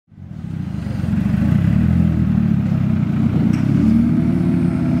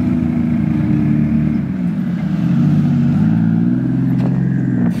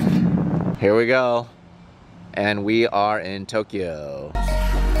Here we go. And we are in Tokyo.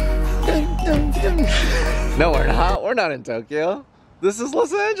 No, we're not. We're not in Tokyo. This is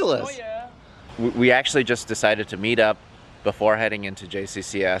Los Angeles. Oh, yeah. We actually just decided to meet up before heading into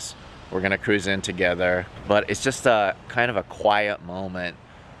JCCS. We're gonna cruise in together, but it's just a kind of a quiet moment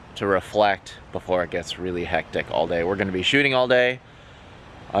to reflect before it gets really hectic all day. We're gonna be shooting all day.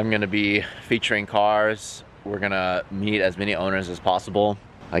 I'm gonna be featuring cars. We're gonna meet as many owners as possible.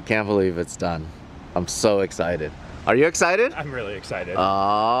 I can't believe it's done. I'm so excited. Are you excited? I'm really excited. All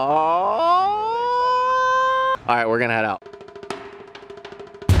right, we're gonna head out.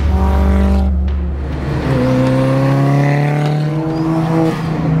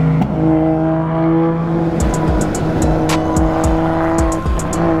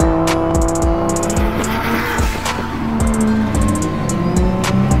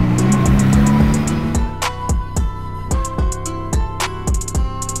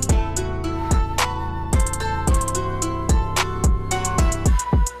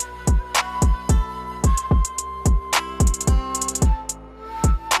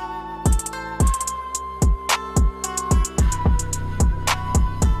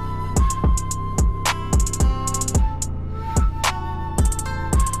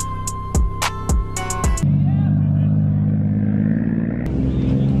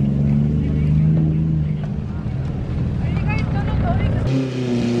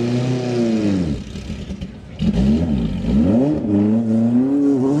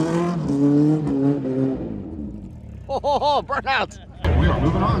 Oh, burnout! We are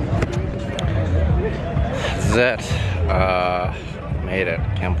moving on. This is it. Made it.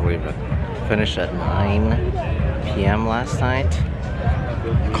 Can't believe it. Finished at 9 p.m. last night.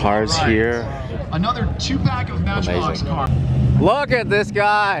 Cars here. Another 2-pack of Matchbox cars. Look at this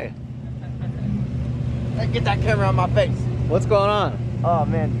guy! Hey, get that camera on my face. What's going on? Oh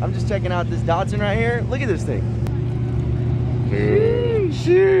man, I'm just checking out this Datsun right here. Look at this thing.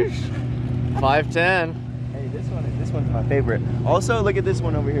 Sheesh. 510. Hey, this one's my favorite. Also, look at this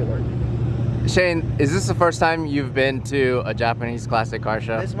one over here, look. Shane, is this the first time you've been to a Japanese classic car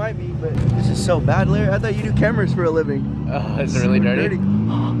show? This might be, but this is so bad, Larry. I thought you do cameras for a living. Oh, is it really dirty?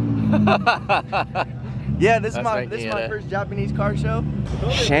 Yeah, this is That's my first Japanese car show.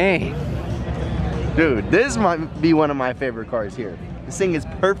 Shane. Dude, this might be one of my favorite cars here. This thing is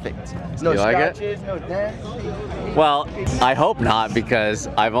perfect. There's no You like it? scratches, no dents. Well, I hope not, because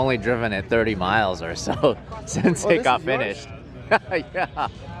I've only driven it 30 miles or so since it got finished. Yeah.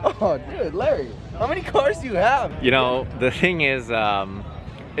 Oh, dude, Larry, how many cars do you have? You know, the thing is,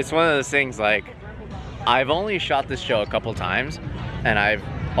 it's one of those things, like, I've only shot this show a couple times, and I've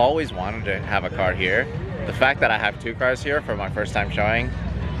always wanted to have a car here. The fact that I have 2 cars here for my first time showing,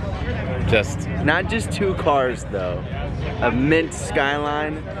 just... Not just 2 cars, though. A mint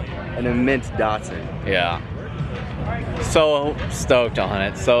Skyline and a mint Datsun. Yeah. So stoked on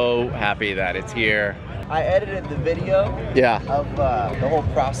it, so happy that it's here. I edited the video of the whole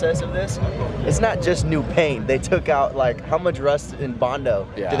process of this. It's not just new paint. They took out, like, how much rust and Bondo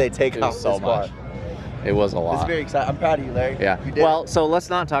did they take out so this car? much. It was a lot. It's very exciting. I'm proud of you, Larry. Yeah. You did Well, it. so let's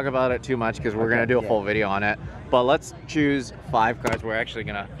not talk about it too much because we're gonna do a full video on it. But let's choose 5 cars. We're actually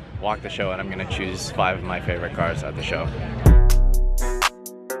gonna walk the show, and I'm gonna choose 5 of my favorite cars at the show.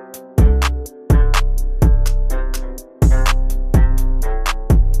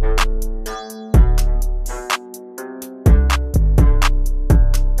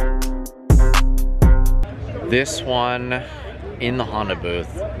 This one in the Honda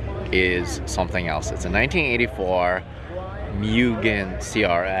booth is something else. It's a 1984 Mugen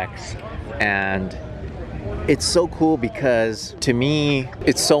CRX, and it's so cool because to me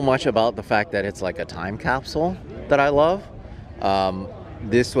it's so much about the fact that it's like a time capsule that I love.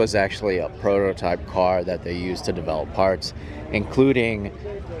 This was actually a prototype car that they used to develop parts, including,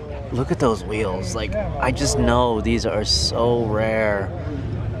 look at those wheels. Like, I just know these are so rare,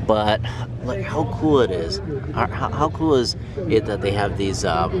 but look how cool it is. How cool is it that they have these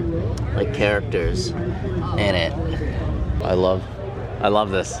like characters in it? I love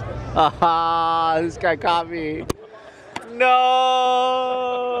this. Aha! This guy caught me.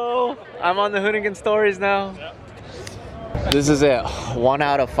 No! I'm on the Hoonigan Stories now. This is it. 1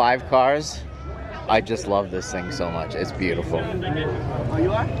 out of 5 cars. I just love this thing so much. It's beautiful.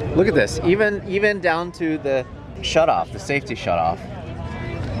 Look at this. Even down to the shutoff, the safety shutoff.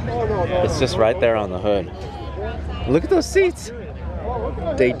 It's just right there on the hood. Look at those seats.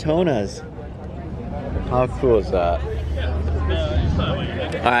 Daytonas. How cool is that?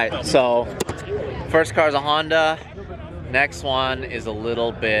 Alright, so first car is a Honda. Next one is a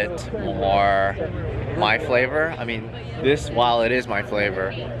little bit more my flavor. I mean, this, while it is my flavor,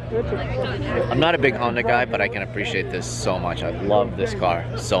 I'm not a big Honda guy, but I can appreciate this so much. I love this car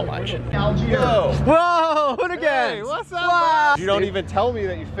so much. Whoa! Whoa! Hoonigan! Hey, what's up, wow. You don't even tell me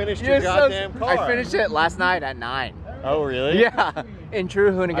that you finished your goddamn car. I finished it last night at 9. Oh, really? Yeah, in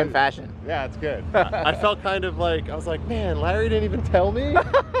true Hoonigan fashion. Yeah, it's good. I felt kind of like, I was like, man, Larry didn't even tell me?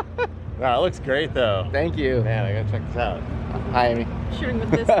 Wow, it looks great though. Thank you. Man, I gotta check this out. Hi, Amy. Shooting with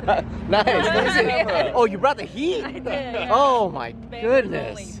this today. Nice. Oh, you brought the heat? I did. Yeah. Oh my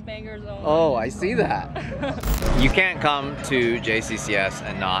goodness. Only. Bangers only. Oh, I see that. You can't come to JCCS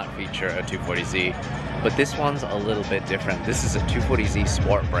and not feature a 240Z, but this one's a little bit different. This is a 240Z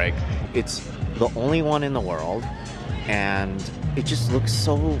Sport Brake. It's the only one in the world, and it just looks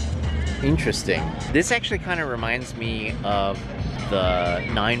so interesting. This actually kind of reminds me of the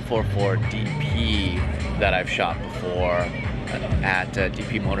 944 DP that I've shot before at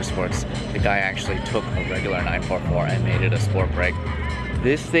DP Motorsports. The guy actually took a regular 944 and made it a sport brake.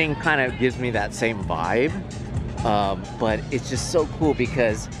 This thing kind of gives me that same vibe, but it's just so cool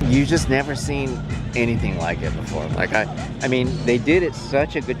because you just never seen anything like it before. Like I mean, they did it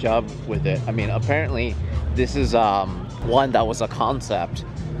such a good job with it. I mean, apparently this is one that was a concept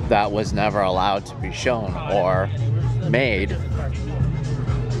that was never allowed to be shown or made.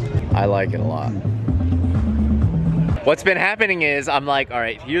 I like it a lot. What's been happening is I'm like, all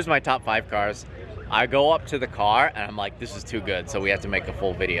right, here's my top 5 cars. I go up to the car and I'm like, this is too good, so we have to make a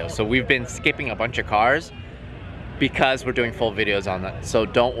full video. So we've been skipping a bunch of cars because we're doing full videos on that. So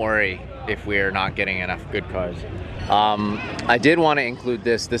don't worry if we're not getting enough good cars. I did want to include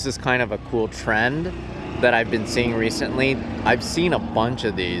this. This is kind of a cool trend that I've been seeing recently. I've seen a bunch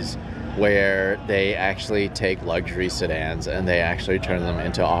of these where they actually take luxury sedans and they actually turn them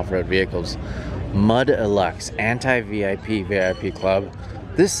into off-road vehicles. Mud Deluxe, anti-VIP, VIP club.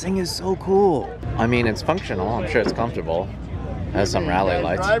 This thing is so cool. I mean, it's functional. I'm sure it's comfortable. It has some rally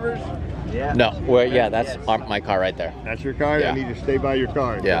lights. Drivers? Yeah. No, well, yeah, that's my car right there. That's your car? Yeah. I need to stay by your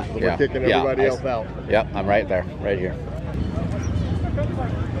car. Yeah, We're kicking everybody else out. Yep, I'm right there, right here.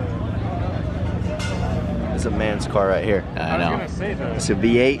 It's a man's car right here. I know. It's a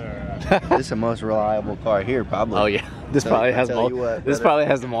V8. This is the most reliable car here, probably. Oh yeah, this probably has more. This brother. probably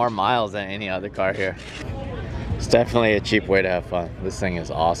has more miles than any other car here. It's definitely a cheap way to have fun. This thing is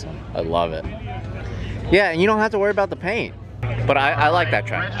awesome. I love it. Yeah, and you don't have to worry about the paint. But I like that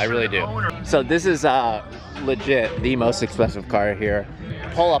trend. I really do. So this is legit the most expensive car here.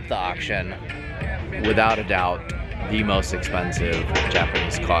 Pull up the auction, without a doubt, the most expensive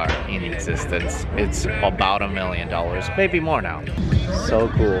Japanese car in existence. It's about $1 million, maybe more now. So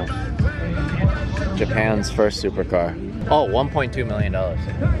cool. Japan's first supercar. Oh, $1.2 million. Look.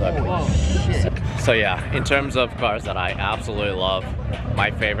 So yeah, in terms of cars that I absolutely love, my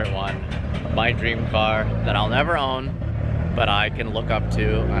favorite one, my dream car that I'll never own, but I can look up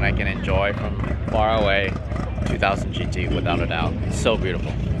to and I can enjoy from far away, 2000 GT without a doubt. So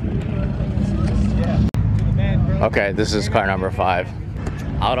beautiful. Okay, this is car number 5.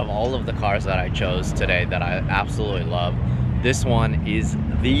 Out of all of the cars that I chose today that I absolutely love, this one is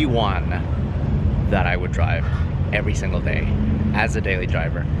the one that I would drive every single day as a daily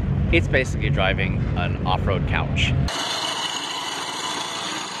driver. It's basically driving an off-road couch.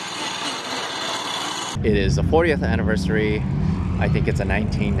 It is the 40th anniversary. I think it's a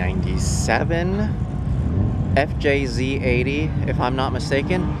 1997 FJZ80, if I'm not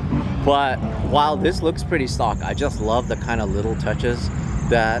mistaken. But while this looks pretty stock, I just love the kind of little touches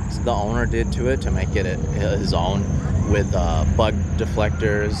that the owner did to it to make it his own, with bug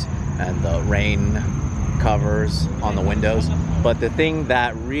deflectors and the rain covers on the windows. But the thing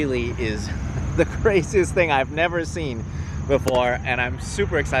that really is the craziest thing I've never seen before, and I'm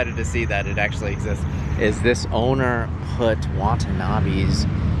super excited to see that it actually exists, is this owner put Watanabes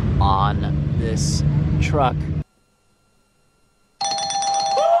on this truck.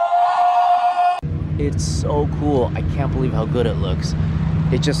 It's so cool. I can't believe how good it looks.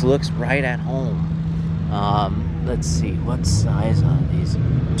 It just looks right at home. Let's see, what size are these?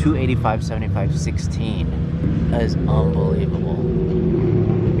 285, 75, 16. That is unbelievable.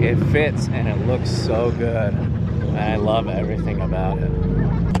 It fits and it looks so good. And I love everything about it.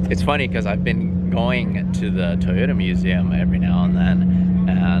 It's funny because I've been going to the Toyota Museum every now and then,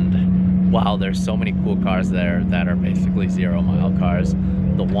 and while there's so many cool cars there that are basically 0-mile cars,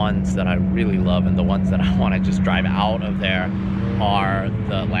 the ones that I really love and the ones that I want to just drive out of there are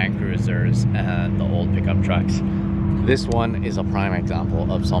the Land Cruisers and the old pickup trucks. This one is a prime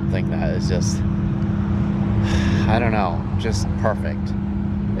example of something that is just, I don't know, just perfect.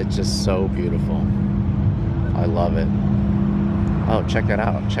 It's just so beautiful. I love it. Oh, check it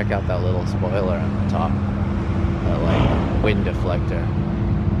out. Check out that little spoiler on the top. That like wind deflector.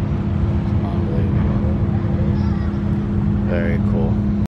 Unbelievable. Very cool.